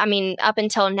up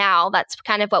until now, that's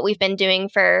kind of what we've been doing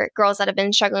for girls that have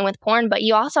been struggling with porn. But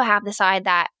you also have the side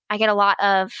that I get a lot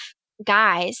of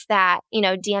guys that,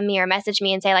 DM me or message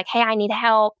me and say like, hey, I need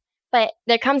help. But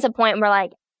there comes a point where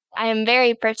like, I am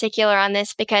very particular on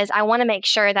this because I want to make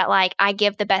sure that like I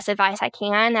give the best advice I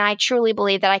can. And I truly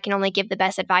believe that I can only give the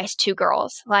best advice to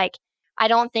girls. Like, I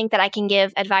don't think that I can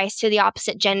give advice to the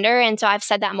opposite gender. And so I've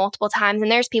said that multiple times.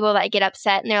 And there's people that get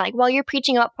upset and they're like, well, you're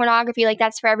preaching about pornography. Like,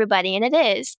 that's for everybody. And it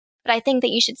is. But I think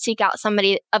that you should seek out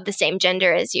somebody of the same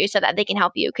gender as you so that they can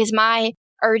help you. Because my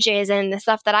urges and the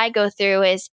stuff that I go through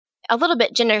is a little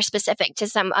bit gender specific to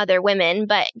some other women,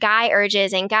 but guy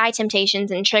urges and guy temptations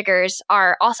and triggers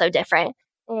are also different.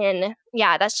 And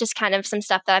yeah, that's just kind of some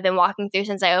stuff that I've been walking through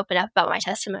since I opened up about my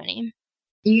testimony.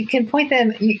 You can point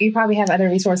them, you probably have other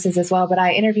resources as well, but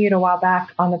I interviewed a while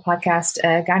back on the podcast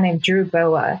a guy named Drew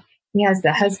Boa. He has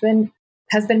the husband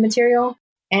material,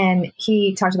 and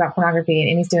he talked about pornography,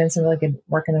 and he's doing some really good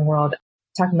work in the world,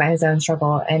 talking about his own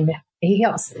struggle, and he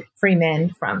helps free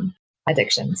men from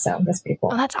addiction. So that's pretty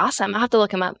cool. Oh, that's awesome. I'll have to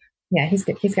look him up. Yeah, he's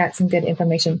good. He's got some good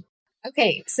information.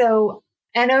 Okay, so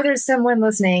I know there's someone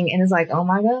listening and is like, oh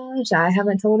my gosh, I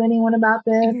haven't told anyone about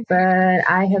this, but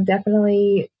I have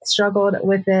definitely struggled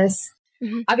with this.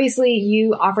 Mm-hmm. Obviously,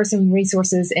 you offer some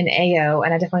resources in AO,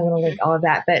 and I definitely want to link all of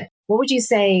that. But what would you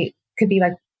say could be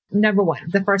like, number one,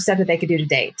 the first step that they could do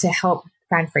today to help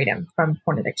find freedom from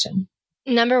porn addiction?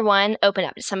 Number one, open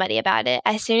up to somebody about it.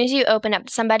 As soon as you open up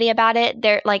to somebody about it,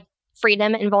 they're like,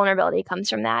 freedom and vulnerability comes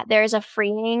from that. There's a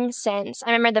freeing sense.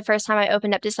 I remember the first time I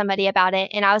opened up to somebody about it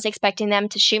and I was expecting them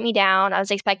to shoot me down. I was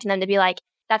expecting them to be like,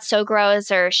 that's so gross,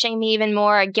 or shame me even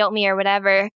more, or guilt me or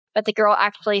whatever. But the girl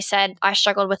actually said, I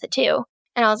struggled with it too.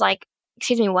 And I was like,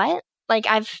 excuse me, what? Like,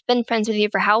 I've been friends with you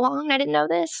for how long? I didn't know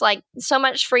this. Like, so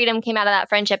much freedom came out of that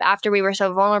friendship after we were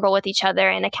so vulnerable with each other,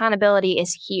 and accountability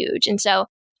is huge. And so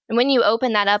when you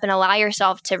open that up and allow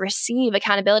yourself to receive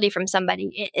accountability from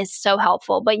somebody, it is so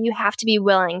helpful. But you have to be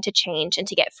willing to change and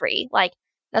to get free. Like,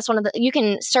 that's one of the, you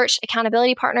can search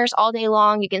accountability partners all day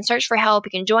long. You can search for help.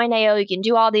 You can join AO. You can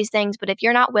do all these things. But if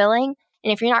you're not willing,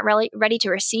 and if you're not really ready to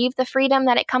receive the freedom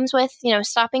that it comes with,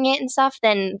 stopping it and stuff,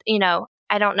 then,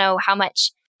 I don't know how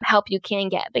much help you can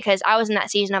get. Because I was in that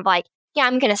season of like, yeah,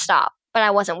 I'm going to stop, but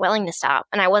I wasn't willing to stop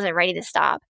and I wasn't ready to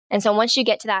stop. And so once you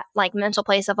get to that like mental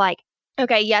place of like,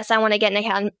 okay, yes, I want to get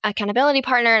an accountability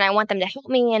partner and I want them to help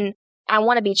me and I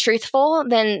want to be truthful,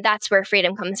 then that's where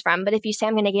freedom comes from. But if you say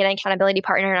I'm going to get an accountability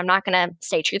partner and I'm not going to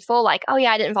stay truthful, like, oh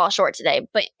yeah, I didn't fall short today,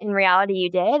 but in reality you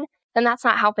did, then that's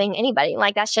not helping anybody.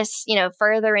 Like, that's just,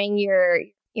 furthering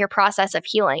your process of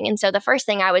healing. And so the first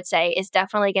thing I would say is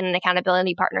definitely get an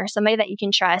accountability partner, somebody that you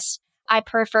can trust. I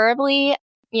preferably,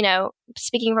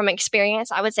 speaking from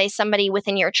experience, I would say somebody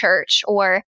within your church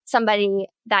or somebody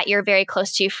that you're very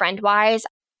close to friend-wise.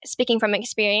 Speaking from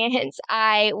experience,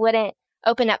 I wouldn't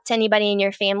open up to anybody in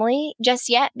your family just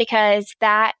yet, because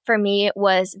that for me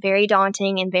was very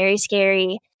daunting and very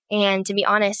scary. And to be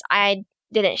honest, I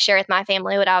didn't share with my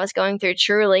family what I was going through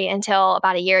truly until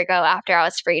about a year ago after I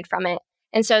was freed from it.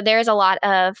 And so there's a lot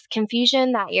of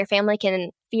confusion that your family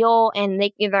can feel,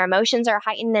 and their emotions are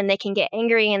heightened, and they can get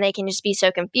angry, and they can just be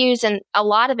so confused. And a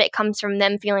lot of it comes from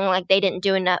them feeling like they didn't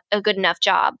do a good enough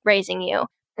job raising you.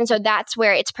 And so that's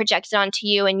where it's projected onto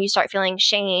you, and you start feeling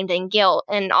shamed and guilt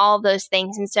and all of those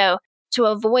things. And so to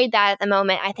avoid that at the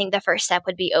moment, I think the first step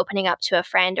would be opening up to a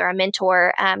friend or a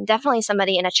mentor, definitely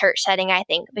somebody in a church setting, I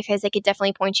think, because they could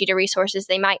definitely point you to resources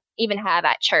they might even have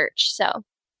at church. So,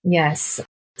 yes.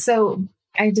 So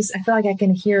I feel like I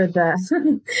can hear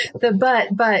the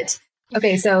but.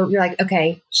 Okay, so you're like,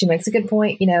 okay, she makes a good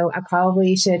point. I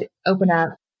probably should open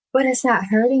up, but it's not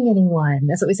hurting anyone.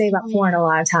 That's what we say about porn a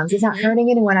lot of times. It's not hurting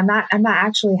anyone. I'm not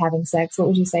actually having sex. What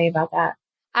would you say about that?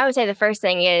 I would say the first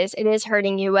thing is it is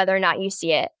hurting you whether or not you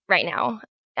see it right now.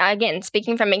 Again,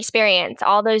 speaking from experience,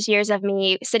 all those years of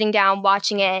me sitting down,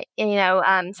 watching it,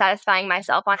 satisfying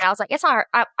myself on it, I was like, it's not,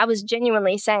 I was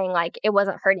genuinely saying like it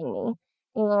wasn't hurting me.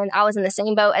 And I was in the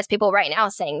same boat as people right now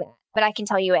saying that. But I can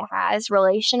tell you it has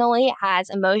relationally, it has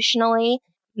emotionally,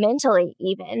 mentally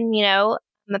even.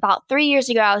 About 3 years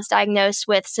ago, I was diagnosed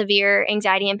with severe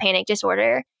anxiety and panic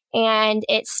disorder. And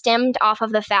it stemmed off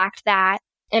of the fact that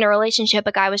in a relationship,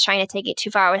 a guy was trying to take it too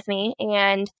far with me.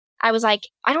 And I was like,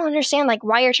 I don't understand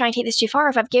why you're trying to take this too far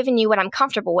if I've given you what I'm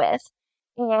comfortable with.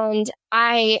 And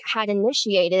I had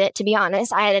initiated it, to be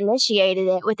honest. I had initiated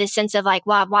it with this sense of well,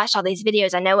 I've watched all these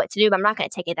videos. I know what to do, but I'm not going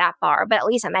to take it that far. But at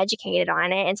least I'm educated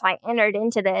on it. And so I entered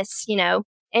into this,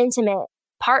 intimate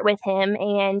part with him,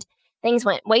 and things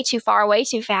went way too far, way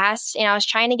too fast. And I was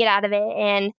trying to get out of it,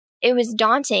 and it was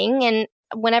daunting. And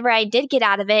whenever I did get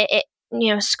out of it, it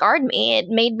scarred me. It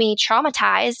made me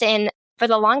traumatized. And for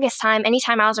the longest time,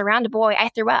 anytime I was around a boy, I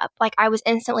threw up. I was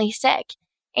instantly sick.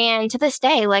 And to this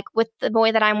day, with the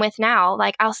boy that I'm with now,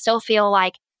 I'll still feel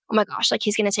oh my gosh,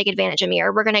 he's going to take advantage of me,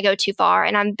 or we're going to go too far.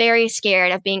 And I'm very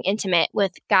scared of being intimate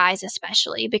with guys,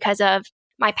 especially because of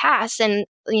my past. And,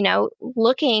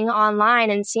 looking online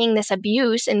and seeing this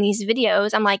abuse in these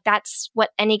videos, I'm like, that's what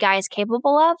any guy is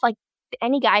capable of.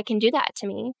 Any guy can do that to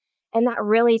me. And that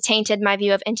really tainted my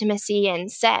view of intimacy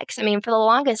and sex. For the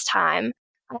longest time,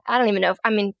 I don't even know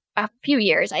a few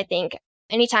years, I think.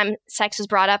 Anytime sex was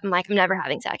brought up, I'm like, I'm never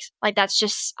having sex. That's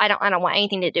just, I don't want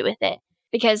anything to do with it,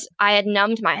 because I had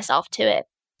numbed myself to it.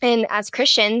 And as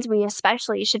Christians, we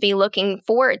especially should be looking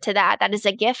forward to that. That is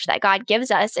a gift that God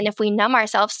gives us. And if we numb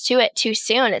ourselves to it too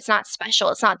soon, it's not special.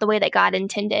 It's not the way that God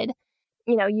intended.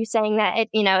 You saying that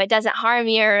it doesn't harm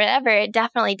you or whatever, it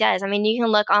definitely does. You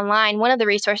can look online. One of the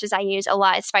resources I use a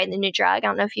lot is Fighting the New Drug. I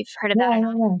don't know if you've heard of that or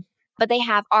not. Yeah. But they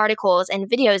have articles and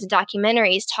videos and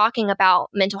documentaries talking about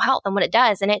mental health and what it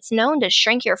does. And it's known to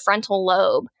shrink your frontal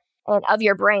lobe of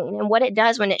your brain. And what it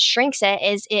does when it shrinks it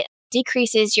is it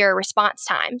decreases your response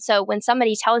time. So when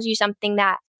somebody tells you something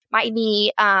that might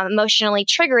be emotionally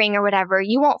triggering or whatever,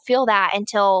 you won't feel that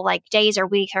until days or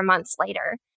weeks or months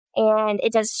later. And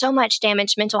it does so much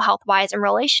damage mental health wise and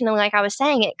relationally. Like I was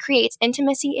saying, it creates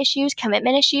intimacy issues,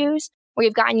 commitment issues, where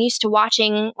you've gotten used to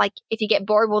watching, if you get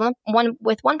bored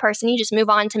with one person, you just move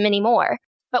on to many more.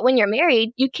 But when you're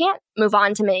married, you can't move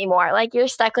on to many more. You're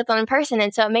stuck with one person.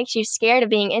 And so it makes you scared of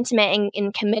being intimate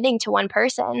and committing to one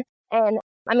person. And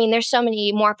there's so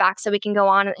many more facts that we can go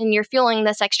on, and you're fueling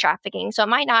the sex trafficking. So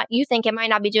you think it might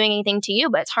not be doing anything to you,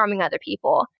 but it's harming other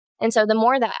people. And so the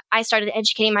more that I started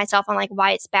educating myself on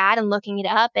why it's bad and looking it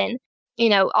up and,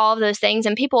 all of those things,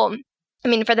 and people,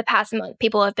 for the past month,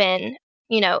 people have been,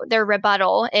 their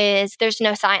rebuttal is there's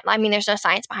no science. There's no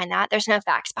science behind that. There's no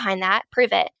facts behind that.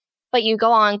 Prove it. But you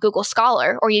go on Google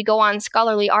Scholar or you go on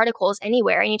scholarly articles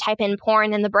anywhere and you type in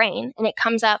porn in the brain and it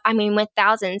comes up, with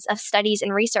thousands of studies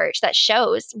and research that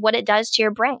shows what it does to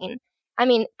your brain.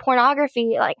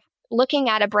 Pornography, looking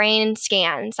at a brain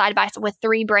scan side by side with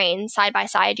 3 brains side by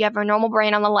side, you have a normal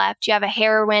brain on the left, you have a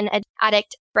heroin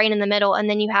addict brain in the middle, and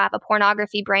then you have a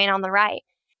pornography brain on the right.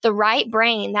 The right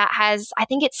brain that has, I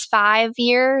think it's 1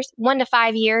 to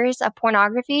 5 years of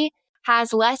pornography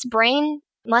has less brain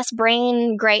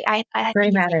gray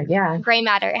matter. Yeah. Gray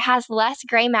matter. It has less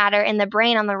gray matter in the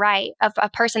brain on the right of a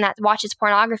person that watches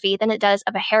pornography than it does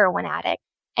of a heroin addict.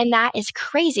 And that is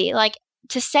crazy.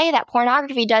 To say that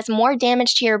pornography does more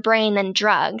damage to your brain than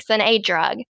a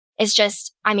drug is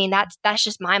just, that's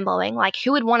just mind blowing.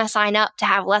 Who would want to sign up to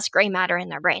have less gray matter in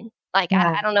their brain?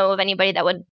 Yeah. I don't know of anybody that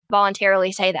would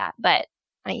voluntarily say that, but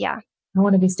yeah. I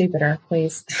want to be stupider,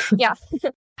 please. Yeah.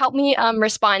 Help me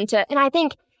respond to, and I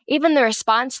think even the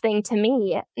response thing to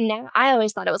me, now I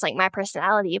always thought it was my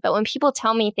personality, but when people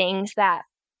tell me things that,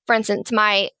 for instance,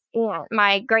 my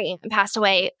great aunt passed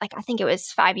away, I think it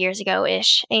was 5 years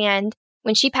ago-ish. And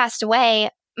when she passed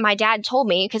away, my dad told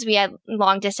me, because we had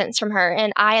long distance from her,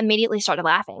 and I immediately started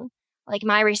laughing. like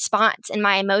my response and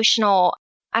my emotional,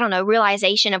 I don't know,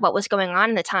 realization of what was going on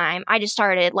in the time, I just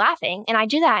started laughing. And I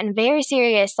do that in very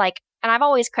serious, like, and I've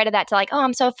always credited that to like, oh,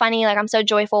 I'm so funny, like I'm so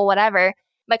joyful, whatever.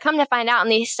 But come to find out in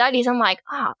these studies, I'm like,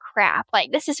 oh crap,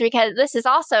 like this is because this is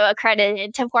also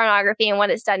accredited to pornography and what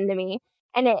it's done to me.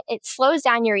 And it slows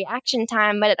down your reaction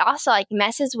time, but it also like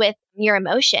messes with your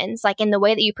emotions, like in the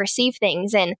way that you perceive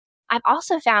things. And I've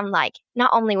also found like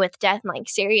not only with death and like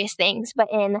serious things, but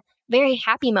in very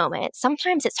happy moments,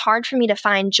 sometimes it's hard for me to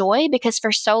find joy because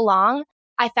for so long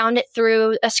I found it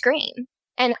through a screen.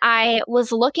 And I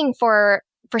was looking for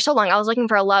so long, I was looking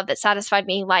for a love that satisfied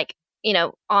me like,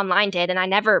 online did. And I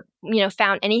never,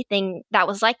 found anything that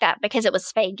was like that because it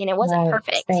was fake and it wasn't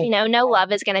perfect. No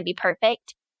love is going to be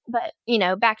perfect. But,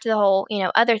 back to the whole,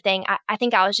 other thing, I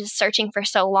think I was just searching for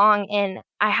so long and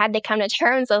I had to come to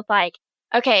terms with like,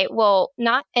 okay, well,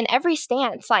 not in every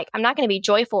stance, like I'm not going to be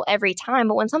joyful every time,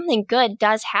 but when something good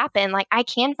does happen, like I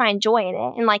can find joy in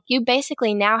it. And like you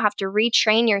basically now have to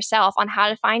retrain yourself on how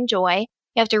to find joy.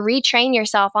 You have to retrain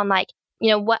yourself on like,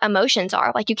 what emotions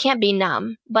are. Like you can't be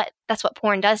numb, but that's what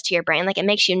porn does to your brain. Like it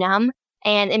makes you numb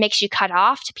and it makes you cut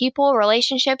off to people,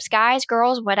 relationships, guys,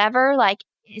 girls, whatever. Like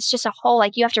it's just a whole,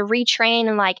 like you have to retrain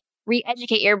and like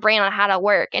re-educate your brain on how to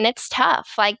work. And it's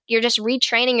tough. Like you're just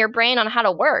retraining your brain on how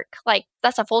to work. Like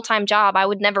that's a full-time job I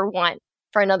would never want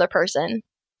for another person.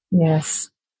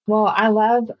 Yes. Well, I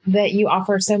love that you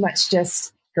offer so much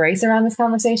just grace around this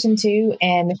conversation too,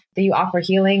 and that you offer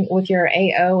healing with your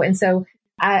AO. And so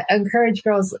I encourage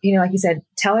girls, like you said,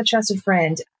 tell a trusted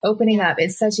friend, opening up.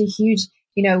 It's such a huge,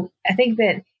 I think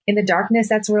that in the darkness,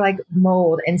 that's where like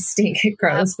mold and stink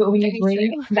grows. But when you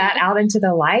bring that out into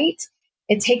the light,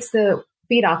 it takes the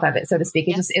feet off of it, so to speak.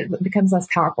 It becomes less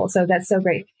powerful. So that's so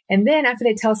great. And then after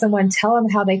they tell someone, tell them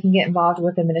how they can get involved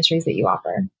with the ministries that you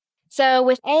offer. So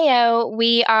with AO,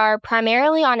 we are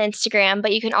primarily on Instagram,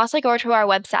 but you can also go to our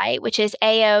website, which is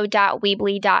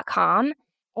ao.weebly.com.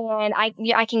 And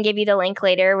I can give you the link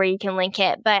later where you can link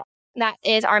it. But that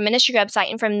is our ministry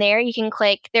website. And from there, you can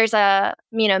click, there's a,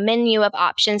 menu of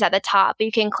options at the top.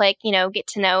 You can click, get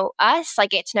to know us, like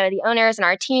get to know the owners and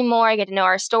our team more, get to know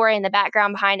our story and the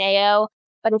background behind AO.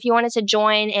 But if you wanted to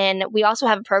join, and we also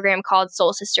have a program called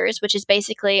Soul Sisters, which is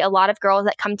basically a lot of girls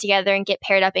that come together and get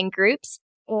paired up in groups.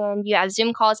 And you have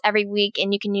Zoom calls every week,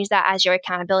 and you can use that as your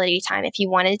accountability time if you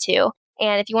wanted to.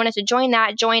 And if you wanted to join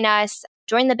that, join us.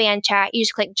 Join the band chat, you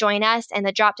just click join us and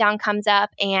the drop down comes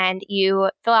up and you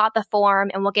fill out the form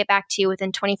and we'll get back to you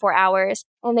within 24 hours.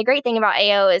 And the great thing about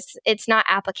AO is it's not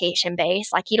application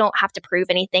based. Like you don't have to prove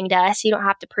anything to us. You don't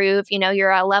have to prove,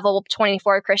 you're a level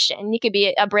 24 Christian. You could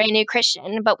be a brand new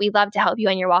Christian, but we love to help you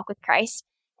in your walk with Christ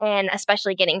and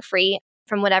especially getting free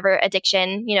from whatever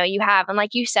addiction, you have. And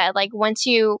like you said, like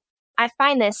I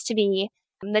find this to be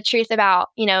the truth about,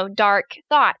 dark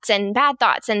thoughts and bad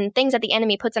thoughts and things that the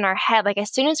enemy puts in our head. Like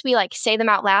as soon as we like say them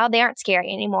out loud, they aren't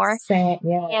scary anymore.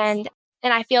 Yes.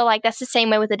 And I feel like that's the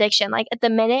same way with addiction. Like at the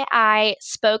minute I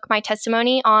spoke my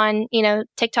testimony on,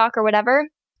 TikTok or whatever,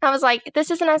 I was like,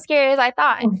 this isn't as scary as I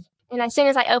thought. And as soon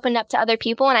as I opened up to other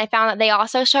people and I found that they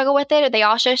also struggle with it or they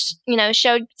also,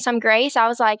 showed some grace, I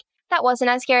was like, that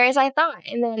wasn't as scary as I thought.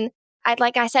 And then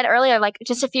like I said earlier, like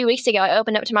just a few weeks ago, I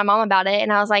opened up to my mom about it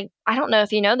and I was like, I don't know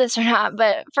if you know this or not,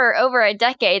 but for over a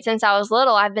decade since I was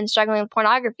little, I've been struggling with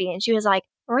pornography. And she was like,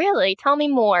 really? Tell me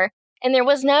more. And there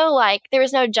was no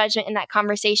judgment in that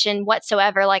conversation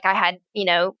whatsoever. Like I had,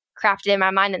 crafted in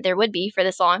my mind that there would be for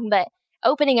this long, but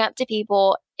opening up to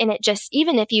people and it just,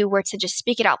 even if you were to just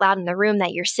speak it out loud in the room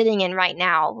that you're sitting in right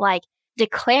now, like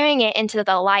declaring it into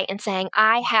the light and saying,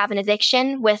 I have an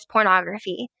addiction with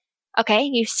pornography. Okay,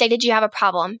 you stated you have a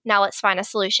problem. Now let's find a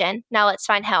solution. Now let's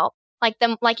find help.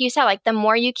 Like you said, like the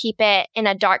more you keep it in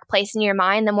a dark place in your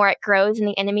mind, the more it grows and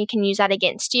the enemy can use that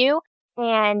against you.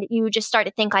 And you just start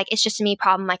to think like, it's just a me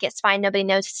problem. Like it's fine. Nobody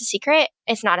knows it's a secret.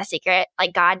 It's not a secret.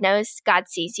 Like God knows. God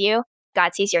sees you.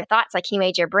 God sees your thoughts. Like he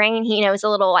made your brain. He knows the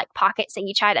little like pockets that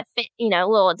you try to fit,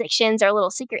 little addictions or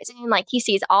little secrets in. Like he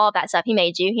sees all of that stuff. He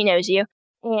made you. He knows you.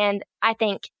 And I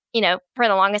think, for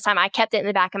the longest time, I kept it in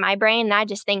the back of my brain. And I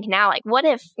just think now, like, what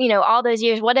if, all those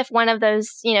years, what if one of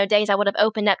those, days I would have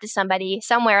opened up to somebody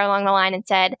somewhere along the line and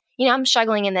said, I'm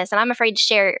struggling in this and I'm afraid to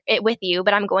share it with you,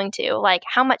 but I'm going to. Like,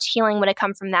 how much healing would have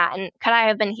come from that? And could I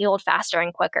have been healed faster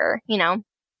and quicker,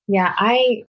 Yeah,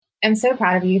 I am so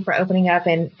proud of you for opening up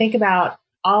and think about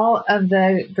all of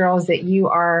the girls that you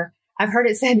are. I've heard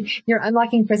it said you're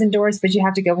unlocking prison doors, but you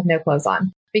have to go with no clothes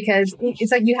on. Because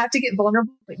it's like you have to get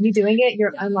vulnerable, but you doing it,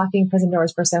 you're unlocking prison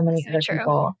doors for so many other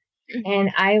people. And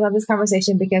I love this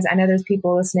conversation because I know there's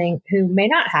people listening who may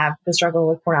not have the struggle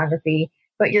with pornography,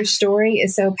 but your story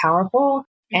is so powerful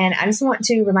And I just want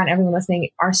to remind everyone listening,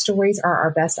 our stories are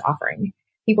our best offering.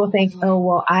 People think, oh,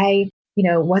 well, I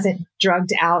wasn't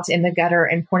drugged out in the gutter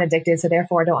and porn addicted, so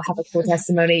therefore I don't have a cool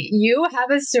testimony. You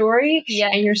have a story,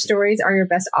 and your stories are your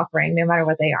best offering, no matter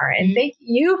what they are. And thank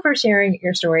you for sharing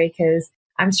your story, because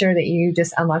I'm sure that you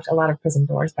just unlocked a lot of prison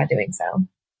doors by doing so.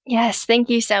 Yes, thank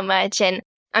you so much. And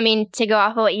I mean, to go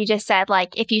off of what you just said,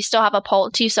 like, if you still have a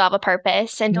pulse, you still have a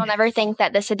purpose. And don't ever think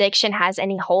that this addiction has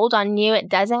any hold on you. It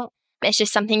doesn't. It's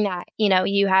just something that,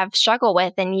 you have struggled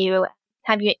with and you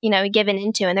have, given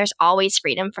into, and there's always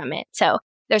freedom from it. So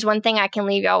there's one thing I can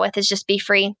leave y'all with is just be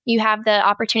free. You have the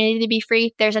opportunity to be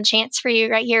free. There's a chance for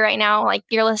you right here, right now. Like,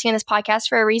 you're listening to this podcast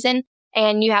for a reason,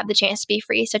 and you have the chance to be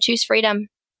free. So choose freedom.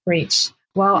 Preach.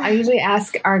 Well, I usually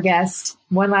ask our guest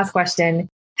one last question.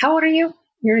 How old are you?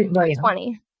 You're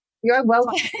 20. You're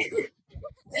well.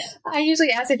 I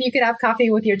usually ask if you could have coffee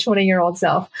with your 20-year-old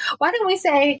self. Why don't we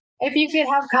say if you could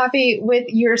have coffee with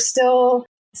your still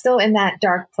in that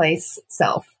dark place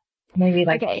self? Maybe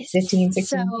like 15, 16.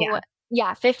 So,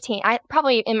 yeah, 15. I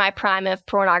probably in my prime of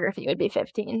pornography would be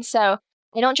 15. So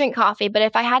I don't drink coffee, but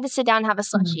if I had to sit down and have a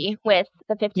slushie with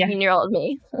the 15-year-old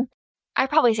me, I'd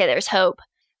probably say there's hope,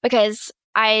 because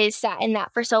I sat in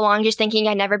that for so long, just thinking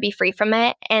I'd never be free from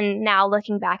it. And now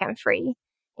looking back, I'm free.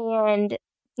 And,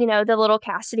 the little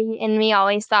Cassidy in me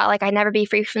always thought, like, I'd never be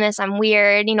free from this. I'm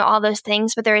weird, all those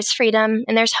things. But there is freedom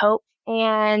and there's hope.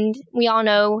 And we all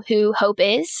know who hope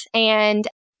is. And,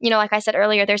 like I said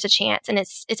earlier, there's a chance, and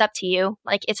it's up to you.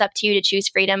 Like, it's up to you to choose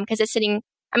freedom, because it's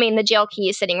the jail key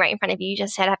is sitting right in front of you. You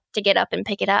just have to get up and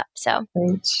pick it up. So.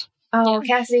 Oh,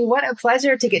 Cassidy, what a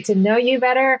pleasure to get to know you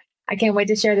better. I can't wait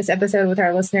to share this episode with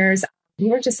our listeners.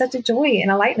 You are just such a joy and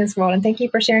a light in this world. And thank you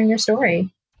for sharing your story.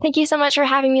 Thank you so much for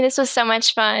having me. This was so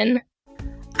much fun.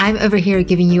 I'm over here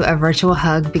giving you a virtual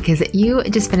hug because you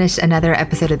just finished another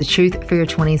episode of the Truth for Your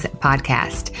 20s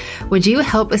podcast. Would you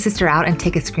help a sister out and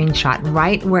take a screenshot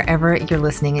right wherever you're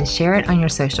listening and share it on your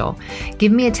social?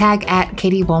 Give me a tag at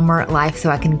Katie Bollmer Life so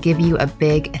I can give you a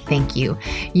big thank you.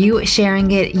 You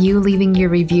sharing it, you leaving your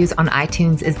reviews on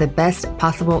iTunes is the best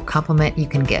possible compliment you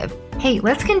can give. Hey,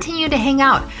 let's continue to hang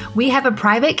out. We have a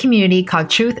private community called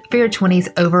Truth for Your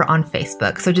 20s over on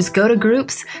Facebook. So just go to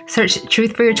groups, search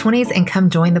Truth for Your 20s, and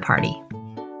come join the party.